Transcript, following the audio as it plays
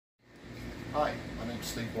Hi, my name is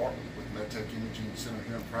Steve Bartlett with MedTech Imaging Center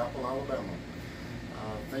here in Prattville, Alabama.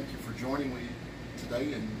 Thank you for joining me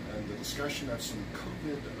today in the discussion of some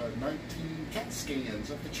COVID-19 CAT scans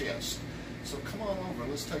of the chest. So come on over,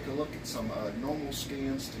 let's take a look at some normal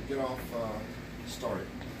scans to get off started.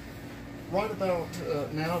 Right about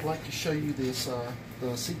now, I'd like to show you this the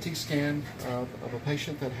CT scan of a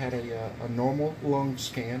patient that had a normal lung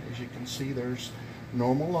scan. As you can see, there's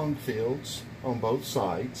normal lung fields on both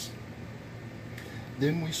sides.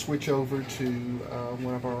 Then we switch over to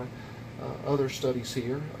one of our other studies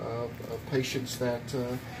here of patients that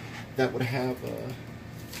would have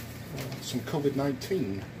some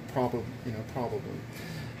COVID-19 probably.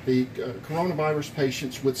 The coronavirus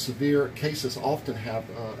patients with severe cases often have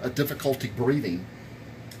a difficulty breathing.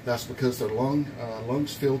 That's because their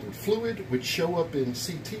lungs filled with fluid, which show up in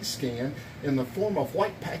CT scan in the form of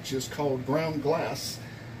white patches called ground glass,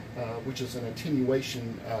 which is an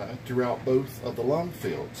attenuation throughout both of the lung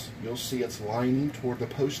fields. You'll see it's lining toward the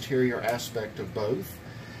posterior aspect of both.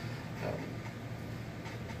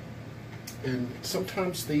 And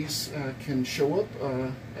sometimes these can show up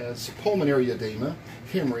as pulmonary edema,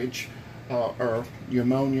 hemorrhage, or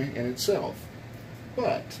pneumonia in itself.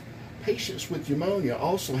 But patients with pneumonia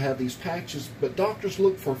also have these patches, but doctors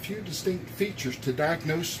look for a few distinct features to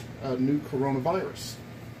diagnose a new coronavirus.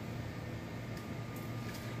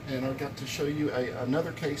 And I've got to show you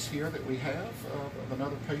another case here that we have of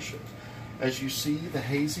another patient. As you see the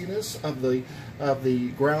haziness of the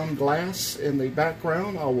ground glass in the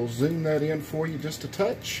background, I will zoom that in for you just a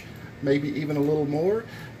touch, maybe even a little more.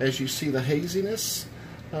 As you see the haziness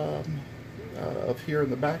of here in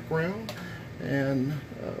the background, and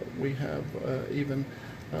we have even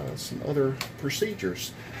some other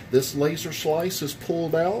procedures. This laser slice is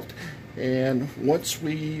pulled out, and once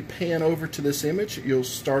we pan over to this image, you'll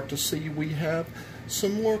start to see we have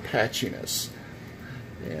some more patchiness.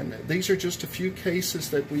 And these are just a few cases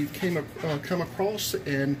that we've come across,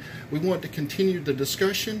 and we want to continue the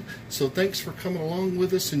discussion. So thanks for coming along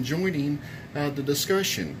with us and joining the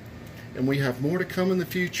discussion. And we have more to come in the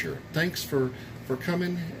future. Thanks for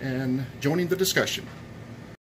coming and joining the discussion.